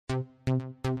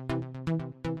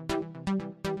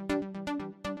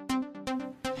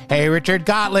Hey, Richard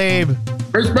Gottlieb.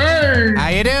 Chris Byrne. How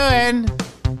you doing?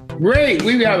 Great.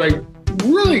 We have a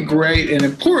really great and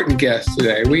important guest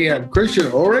today. We have Christian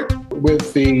Ulrich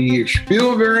with the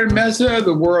Spielwarenmesse,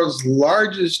 the world's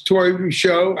largest toy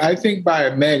show, I think by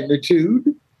a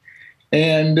magnitude.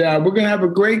 And we're going to have a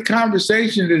great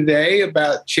conversation today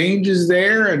about changes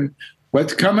there and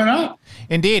what's coming up.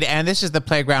 Indeed. And this is the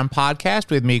Playground Podcast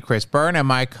with me, Chris Byrne, and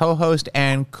my co-host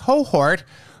and cohort,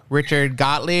 Richard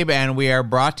Gottlieb, and we are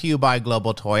brought to you by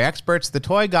Global Toy Experts, The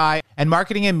Toy Guy, and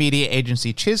marketing and media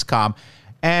agency Chiscom.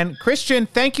 And Christian,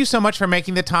 thank you so much for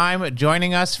making the time,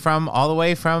 joining us from all the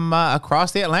way from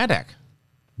across the Atlantic.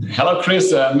 Hello,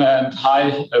 Chris, and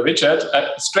hi, Richard.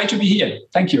 It's great to be here.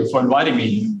 Thank you for inviting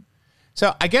me.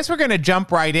 So I guess we're going to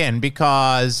jump right in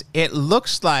because it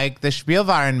looks like the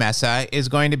Spielwarenmesse is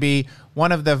going to be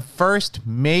one of the first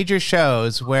major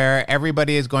shows where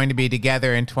everybody is going to be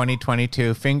together in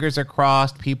 2022. Fingers are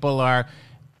crossed. People are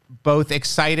both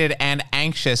excited and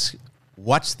anxious.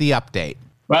 What's the update?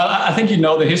 Well, I think you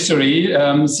know the history.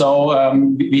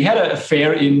 We had a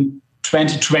fair in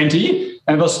 2020.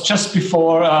 And it was just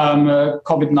before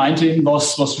COVID-19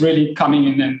 was really coming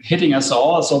in and hitting us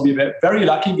all. So we were very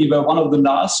lucky. We were one of the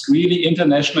last really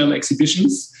international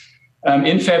exhibitions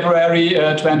in February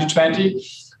 2020.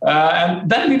 And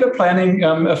then we were planning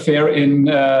a fair in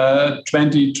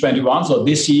 2021, so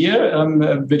this year,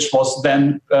 which was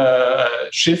then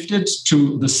shifted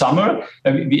to the summer.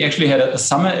 We actually had a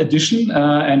summer edition,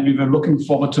 and we were looking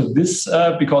forward to this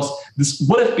because this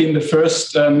would have been the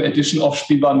first edition of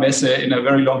Spielwarenmesse in a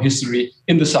very long history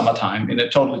in the summertime, in a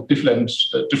totally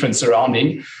different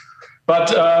surrounding.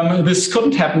 But this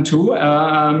couldn't happen too.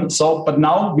 But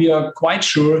now we are quite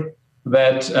sure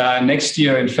that next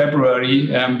year in February,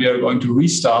 we are going to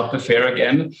restart the fair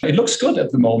again. It looks good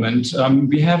at the moment.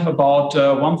 We have about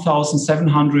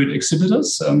 1,700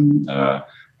 exhibitors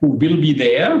who will be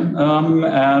there.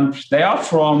 And they are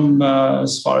from,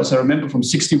 as far as I remember, from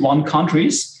 61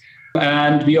 countries.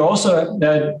 And we also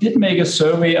did make a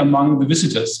survey among the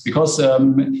visitors because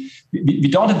we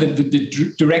don't have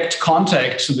the direct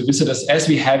contact to the visitors as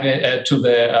we have to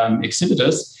the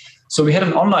exhibitors. So we had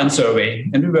an online survey,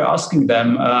 and we were asking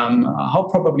them how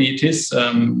probably it is,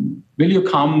 will you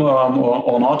come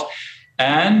or not?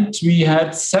 And we had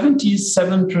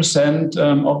 77%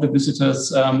 of the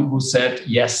visitors who said,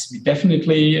 yes, we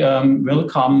definitely will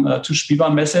come to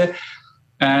Spielwarenmesse.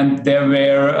 And there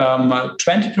were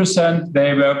 20%,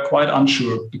 they were quite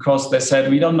unsure because they said,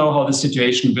 we don't know how the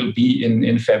situation will be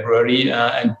in February,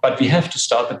 but we have to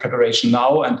start the preparation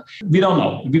now. And we don't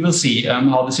know. We will see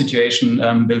how the situation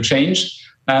will change.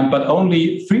 But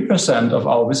only 3% of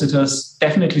our visitors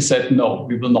definitely said, no,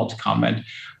 we will not come. And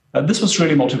this was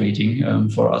really motivating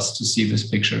for us to see this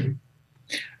picture.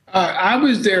 I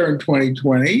was there in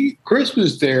 2020. Chris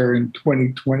was there in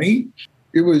 2020.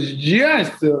 It was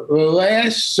just the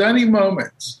last sunny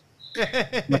moments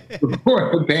before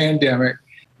the pandemic.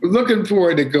 Looking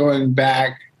forward to going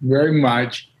back very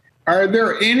much. Are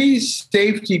there any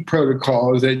safety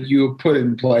protocols that you have put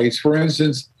in place? For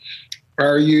instance,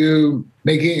 are you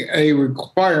making a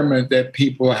requirement that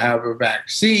people have a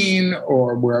vaccine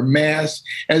or wear masks?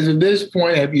 As of this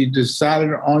point, have you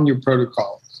decided on your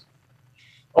protocols?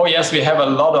 Oh, yes, we have a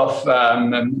lot of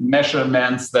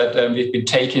measurements that we've been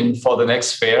taking for the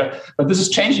next fair. But this is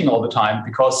changing all the time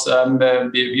because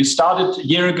we started a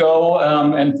year ago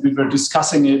and we were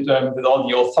discussing it with all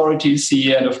the authorities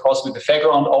here and, of course, with the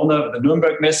fairground owner, the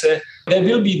Nuremberg Messe. There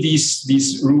will be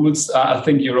these rules I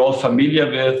think you're all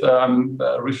familiar with,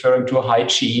 referring to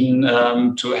hygiene,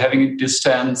 to having a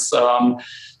distance.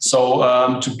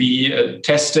 To be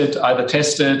either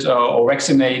tested or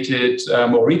vaccinated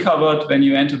or recovered when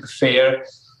you enter the fair.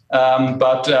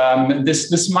 But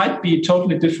this might be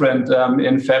totally different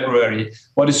in February.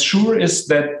 What is sure is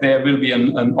that there will be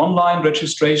an online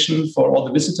registration for all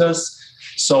the visitors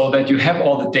so that you have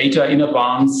all the data in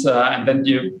advance and then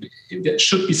it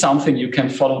should be something you can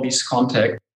follow these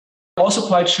contacts. Also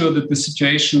quite sure that the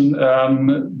situation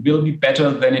will be better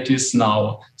than it is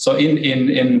now. So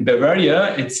in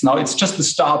Bavaria, it's just the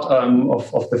start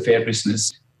of the fair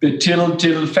business.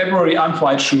 Till February, I'm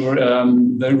quite sure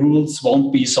the rules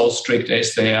won't be so strict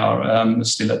as they are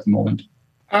still at the moment.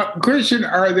 Christian,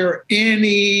 are there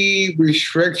any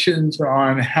restrictions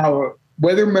on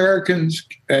whether Americans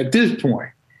at this point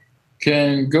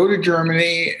can go to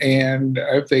Germany, and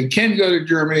if they can go to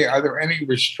Germany, are there any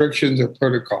restrictions or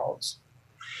protocols?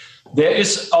 There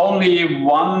is only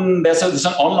one. There's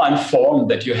an online form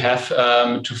that you have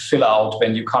to fill out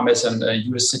when you come as a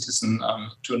U.S. citizen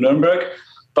to Nuremberg.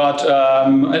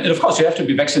 And of course, you have to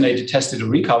be vaccinated, tested, or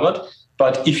recovered.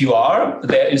 But if you are,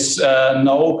 there is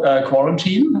no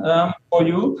quarantine for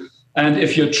you. And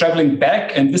if you're traveling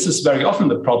back, and this is very often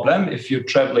the problem, if you're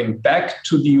traveling back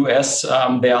to the US,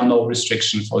 there are no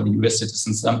restrictions for the US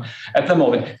citizens at the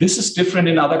moment. This is different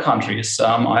in other countries,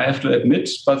 I have to admit,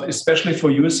 but especially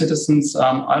for US citizens,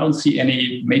 I don't see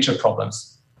any major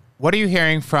problems. What are you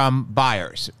hearing from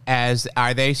buyers?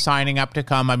 Are they signing up to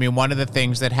come? I mean, one of the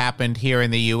things that happened here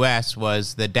in the U.S.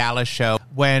 was the Dallas show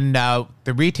when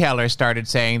the retailers started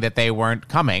saying that they weren't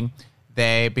coming.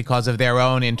 Because of their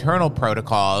own internal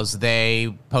protocols,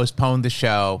 they postponed the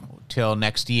show till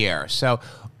next year. So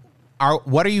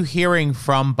what are you hearing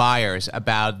from buyers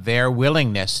about their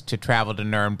willingness to travel to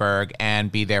Nuremberg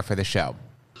and be there for the show?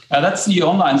 That's the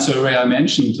online survey I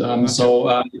mentioned. Nearly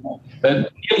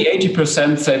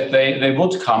 80% said they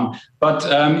would come. But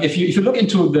if you look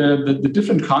into the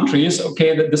different countries,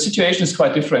 okay, the situation is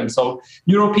quite different. So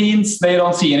Europeans, they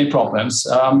don't see any problems.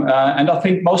 And I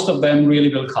think most of them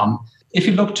really will come. If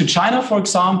you look to China, for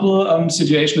example,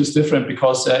 situation is different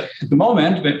because at the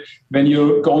moment, when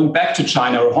you're going back to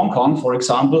China or Hong Kong, for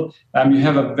example, you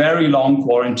have a very long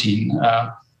quarantine.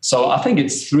 So I think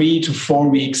it's 3 to 4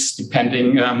 weeks,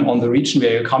 depending on the region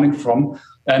where you're coming from.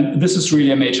 And this is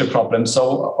really a major problem.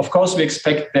 So, of course, we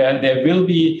expect there will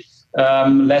be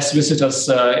less visitors,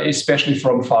 especially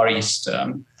from Far East.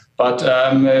 But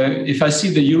if I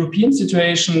see the European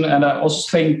situation, and I also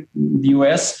think the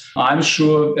US, I'm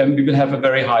sure we will have a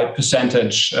very high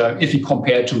percentage if you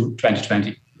compare to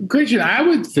 2020. Christian, I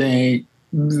would think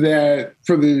that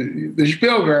for the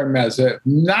Spielwarenmesse,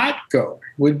 not going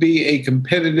would be a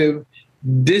competitive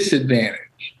disadvantage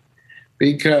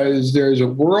because there's a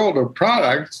world of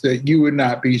products that you would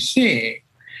not be seeing.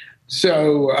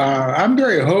 So I'm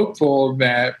very hopeful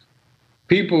that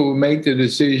people will make the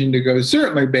decision to go,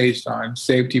 certainly based on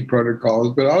safety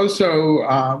protocols, but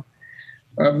also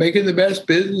making the best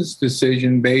business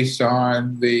decision based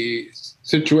on the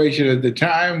situation at the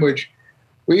time, which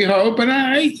we hope and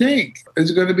I think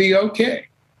is going to be okay.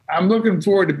 I'm looking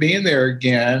forward to being there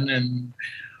again and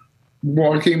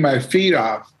walking my feet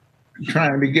off,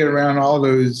 trying to get around all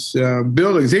those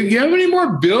buildings. Do you have any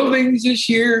more buildings this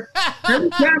year? Every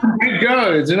time I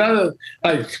go, it's another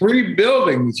 3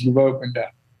 buildings you've opened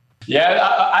up. Yeah,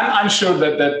 I'm sure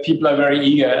that people are very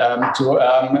eager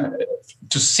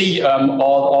to see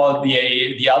all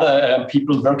the other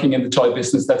people working in the toy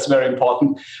business. That's very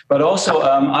important. But also,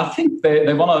 I think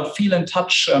they want to feel and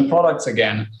touch products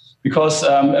again. Because,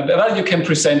 you can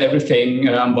present everything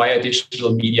via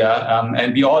digital media.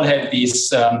 And we all had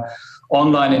these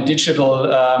online and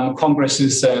digital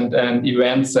congresses and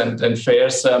events and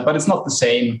fairs, but it's not the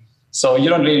same. So you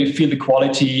don't really feel the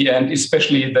quality and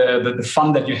especially the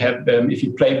fun that you have if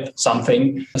you play with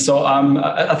something. So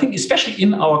I think especially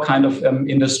in our kind of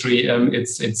industry,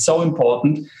 it's so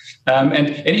important.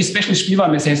 And especially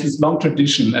Spielwarenmesse has this long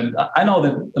tradition. And I know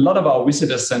that a lot of our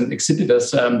visitors and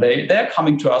exhibitors, they're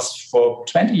coming to us for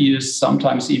 20 years,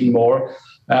 sometimes even more.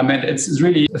 And it's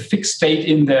really a fixed date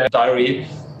in their diary.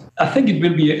 I think it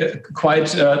will be a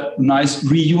quite nice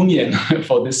reunion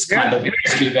for this kind of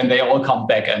industry when they all come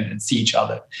back and see each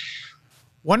other.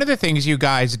 One of the things you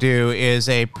guys do is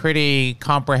a pretty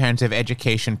comprehensive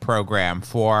education program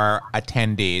for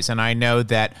attendees. And I know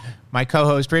that my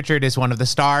co-host Richard is one of the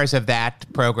stars of that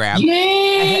program.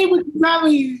 Yay!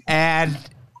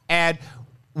 And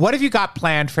what have you got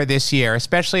planned for this year,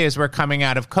 especially as we're coming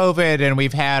out of COVID and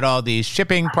we've had all these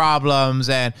shipping problems,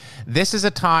 and this is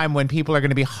a time when people are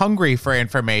going to be hungry for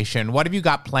information. What have you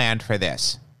got planned for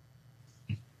this?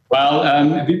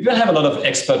 Well, we will have a lot of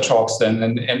expert talks then.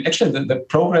 And actually, the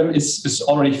program is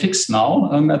already fixed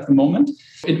now at the moment.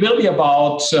 It will be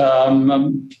about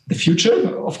the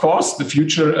future, of course, the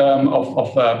future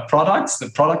of products, the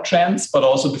product trends, but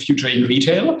also the future in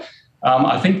retail.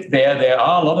 I think there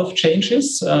are a lot of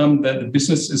changes. The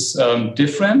business is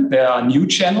different. There are new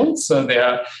channels.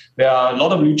 There are a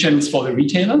lot of new channels for the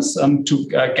retailers to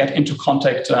get into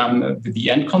contact with the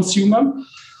end consumer.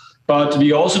 But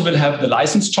we also will have the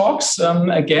license talks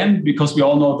again, because we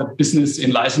all know that business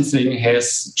in licensing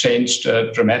has changed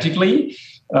dramatically.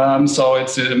 So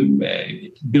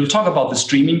we'll talk about the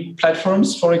streaming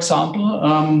platforms, for example,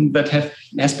 that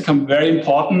has become very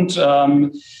important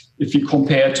if you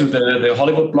compare to the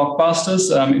Hollywood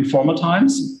blockbusters in former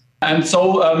times. And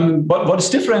so what is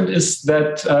different is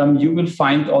that you will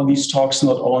find all these talks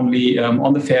not only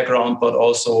on the fairground, but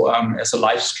also as a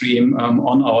live stream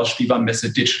on our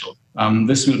Spielwarenmesse digital.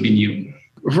 This will be new.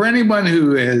 For anyone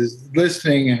who is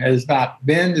listening and has not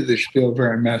been to the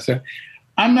Spielwarenmesse,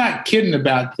 I'm not kidding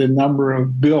about the number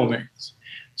of buildings.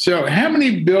 So how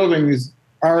many buildings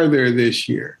are there this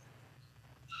year?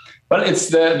 Well, it's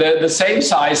the same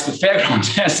size. The fairground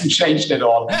hasn't changed at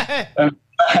all.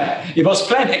 It was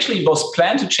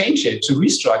planned to change it, to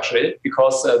restructure it,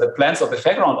 because the plans of the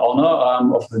fairground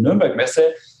owner of the Nuremberg Messe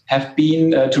have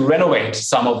been to renovate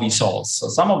some of these halls. So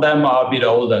some of them are a bit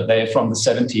older. They're from the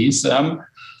 70s.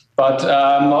 But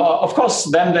of course,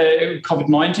 then the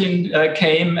COVID-19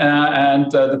 came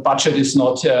and the budget is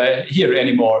not here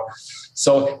anymore.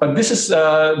 So, but this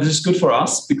is good for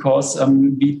us because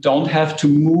we don't have to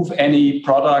move any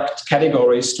product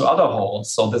categories to other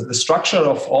halls. So the structure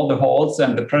of all the halls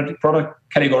and the product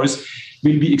categories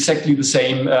will be exactly the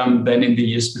same than in the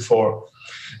years before.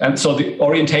 And so the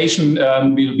orientation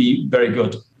will be very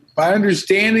good. My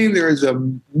understanding, there is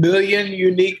 1 million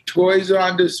unique toys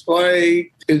on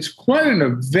display. It's quite an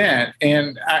event.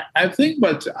 And I think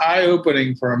what's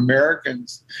eye-opening for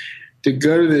Americans to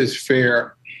go to this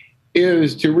fair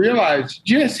is to realize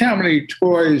just how many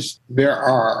toys there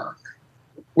are.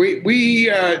 We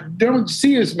don't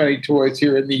see as many toys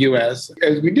here in the U.S.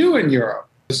 as we do in Europe.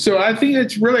 So I think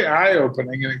it's really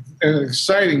eye-opening and an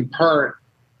exciting part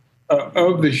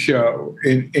of the show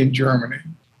in Germany.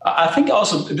 I think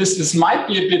also this might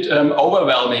be a bit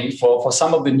overwhelming for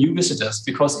some of the new visitors,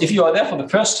 because if you are there for the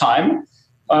first time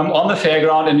on the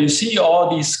fairground and you see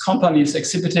all these companies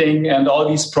exhibiting and all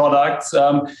these products,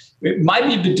 it might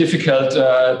be a bit difficult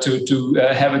to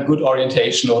have a good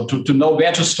orientation or to know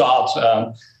where to start.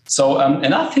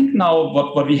 And I think now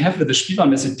what we have with the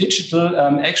Spielwarenmesse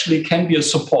Digital actually can be a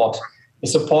support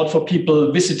for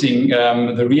people visiting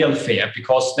the real fair,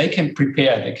 because they can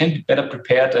prepare, they can be better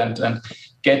prepared and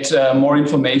get more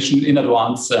information in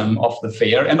advance of the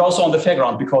fair, and also on the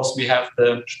fairground, because we have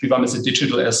the Spielwarenmesse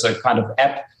Digital as a kind of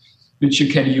app which you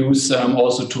can use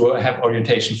also to have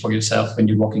orientation for yourself when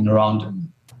you're walking around.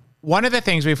 One of the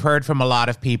things we've heard from a lot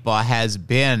of people has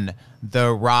been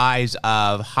the rise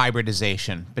of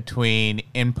hybridization between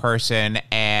in-person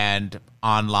and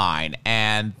online,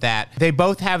 and that they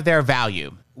both have their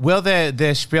value. Will the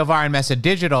Spielwarenmesse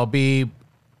Digital be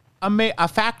a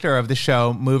factor of the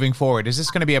show moving forward? Is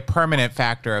this going to be a permanent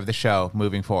factor of the show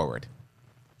moving forward?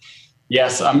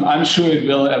 Yes, I'm sure it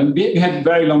will. We had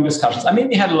very long discussions. I mean,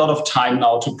 we had a lot of time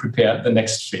now to prepare the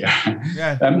next fair,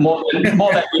 more than we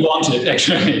wanted,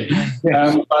 actually.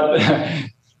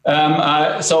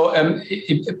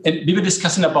 We were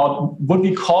discussing about would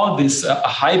we call this a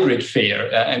hybrid fair,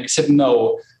 and we said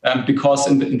no, because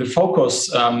in the focus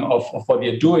of what we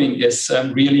are doing is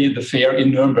really the fair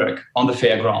in Nuremberg on the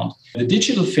fairground. The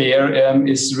digital fair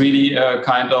is really a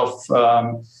kind of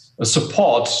a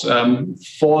support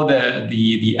for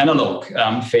the analog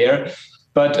fair,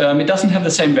 but it doesn't have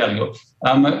the same value.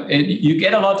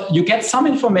 You get some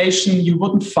information you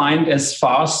wouldn't find as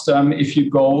fast if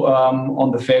you go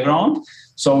on the fairground.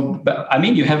 So, I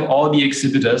mean, you have all the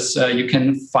exhibitors you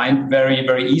can find very,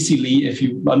 very easily if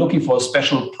you are looking for a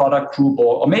special product group,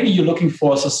 or maybe you're looking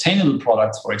for sustainable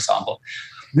products, for example.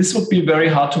 This would be very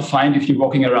hard to find if you're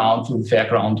walking around to the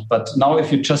fairground. But now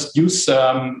if you just use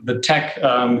the tag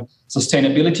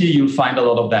sustainability, you'll find a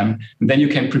lot of them. And then you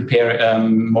can prepare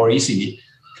more easily.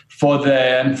 For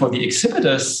the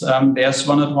exhibitors, there's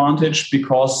one advantage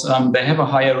because they have a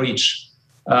higher reach.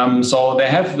 So they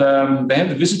have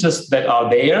the visitors that are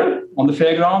there on the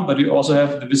fairground, but you also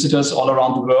have the visitors all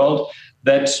around the world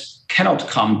that cannot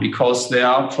come because there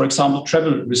are, for example,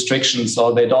 travel restrictions,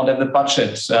 or they don't have the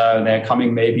budget. They're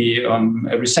coming maybe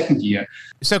every second year.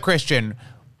 So, Christian,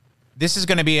 this is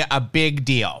going to be a big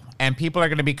deal, and people are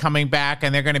going to be coming back,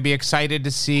 and they're going to be excited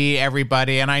to see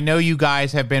everybody. And I know you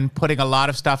guys have been putting a lot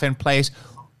of stuff in place.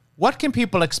 What can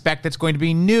people expect that's going to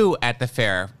be new at the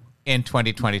fair in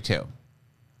 2022?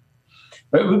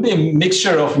 It will be a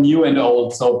mixture of new and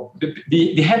old. So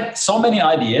we had so many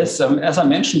ideas. As I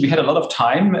mentioned, we had a lot of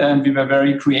time and we were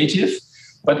very creative.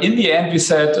 But in the end, we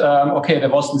said, okay, there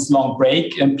was this long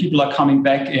break and people are coming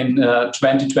back in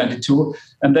 2022.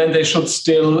 And then they should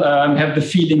still have the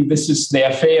feeling this is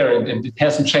their fair and it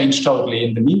hasn't changed totally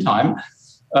in the meantime.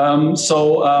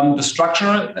 So the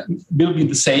structure will be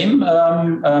the same,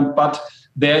 but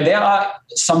there are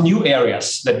some new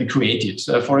areas that we created.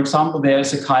 For example,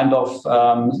 there's a kind of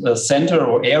a center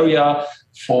or area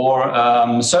for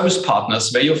service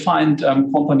partners where you find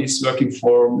companies working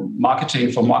for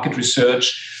marketing, for market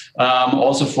research,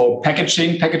 also for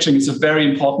packaging. Packaging is a very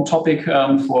important topic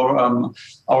for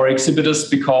our exhibitors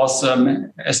because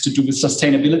it has to do with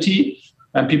sustainability.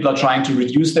 And people are trying to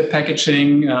reduce their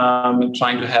packaging,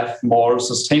 trying to have more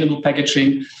sustainable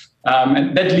packaging.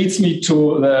 And that leads me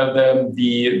to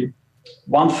the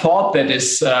one thought that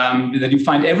is that you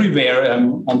find everywhere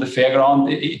on the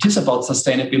fairground. It is about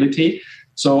sustainability.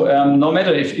 So no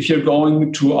matter if you're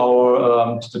going to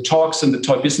our to the talks in the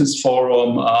Toy Business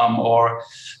Forum or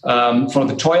for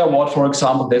the Toy Award, for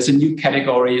example, there's a new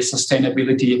category,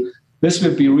 sustainability. This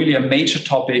will be really a major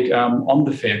topic on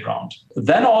the fairground.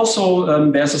 Then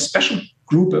also there's a special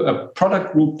group, a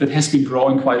product group that has been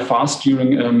growing quite fast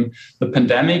during the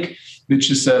pandemic, which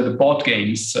is the board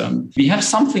games. We have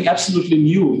something absolutely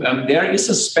new. There is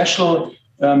a special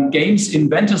Games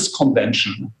Inventors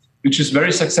Convention, which is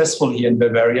very successful here in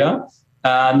Bavaria.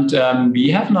 And we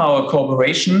have now a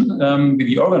cooperation with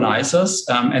the organizers,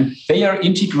 and they are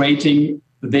integrating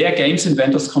their Games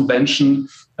Inventors Convention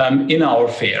in our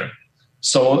fair.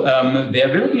 So there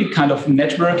will be kind of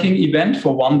networking event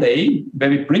for one day where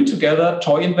we bring together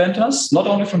toy inventors, not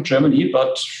only from Germany,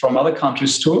 but from other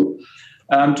countries too,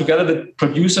 together with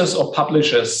producers or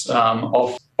publishers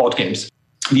of board games.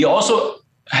 We also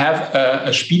have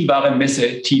a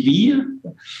Spielwarenmesse TV,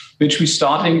 which we're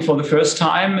starting for the first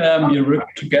time. We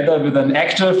work together with an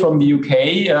actor from the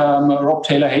UK, Rob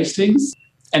Taylor Hastings.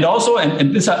 And also,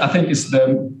 and this I think is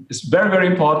very, very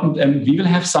important, and we will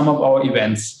have some of our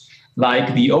events,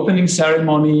 like the opening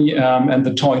ceremony and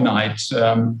the toy night.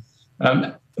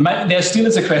 There still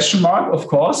is a question mark, of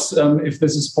course, if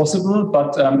this is possible,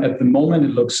 but at the moment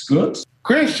it looks good.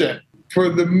 Christian, for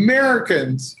the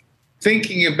Americans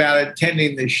thinking about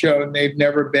attending the show and they've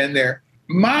never been there,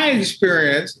 my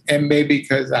experience, and maybe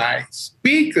because I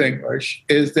speak English,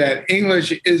 is that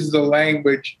English is the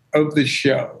language of the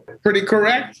show. Pretty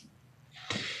correct?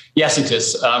 Yes, it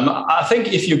is. I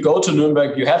think if you go to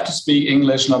Nuremberg, you have to speak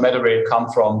English no matter where you come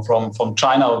from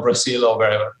China or Brazil or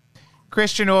wherever.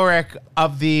 Christian Ulrich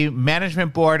of the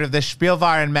management board of the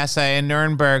Spielwarenmesse in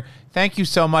Nuremberg, thank you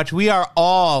so much. We are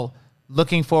all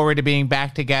looking forward to being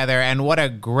back together, and what a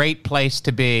great place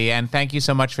to be. And thank you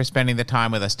so much for spending the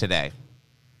time with us today.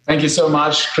 Thank you so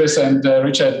much, Chris and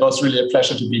Richard. It was really a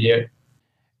pleasure to be here.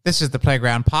 This is the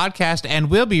Playground Podcast, and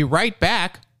we'll be right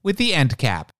back with the end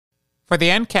cap. For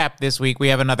the end cap this week, we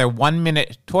have another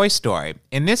 1-minute toy story.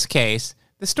 In this case,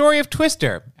 the story of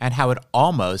Twister and how it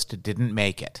almost didn't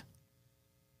make it.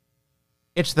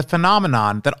 It's the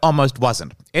phenomenon that almost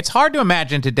wasn't. It's hard to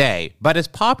imagine today, but as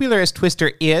popular as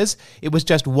Twister is, it was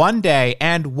just one day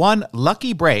and one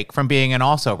lucky break from being an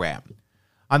also-ran.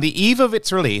 On the eve of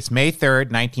its release, May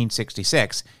 3rd,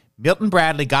 1966, Milton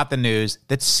Bradley got the news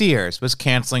that Sears was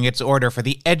canceling its order for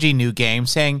the edgy new game,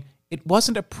 saying it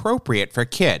wasn't appropriate for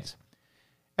kids.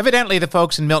 Evidently, the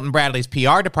folks in Milton Bradley's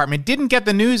PR department didn't get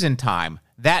the news in time.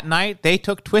 That night, they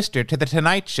took Twister to The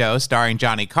Tonight Show starring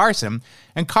Johnny Carson,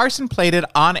 and Carson played it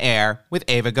on air with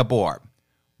Ava Gabor.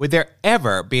 Would there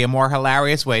ever be a more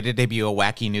hilarious way to debut a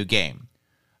wacky new game?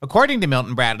 According to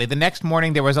Milton Bradley, the next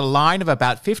morning there was a line of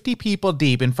about 50 people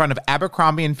deep in front of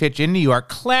Abercrombie & Fitch in New York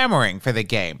clamoring for the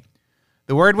game.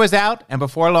 The word was out, and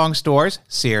before long stores,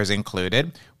 Sears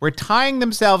included, were tying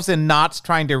themselves in knots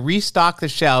trying to restock the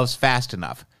shelves fast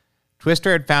enough.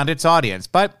 Twister had found its audience,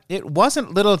 but it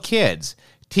wasn't little kids.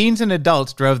 Teens and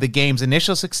adults drove the game's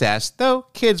initial success, though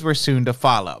kids were soon to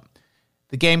follow.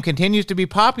 The game continues to be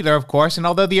popular, of course, and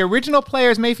although the original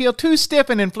players may feel too stiff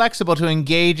and inflexible to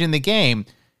engage in the game,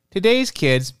 today's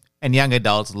kids and young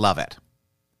adults love it.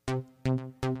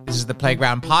 This is the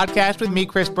Playground Podcast with me,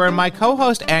 Chris Byrne, my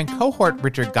co-host and cohort,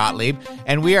 Richard Gottlieb,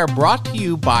 and we are brought to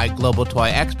you by global toy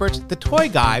experts, The Toy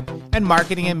Guide, and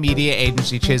marketing and media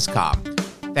agency Chizcom.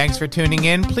 Thanks for tuning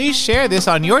in. Please share this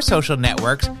on your social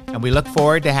networks, and we look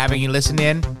forward to having you listen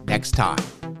in next time.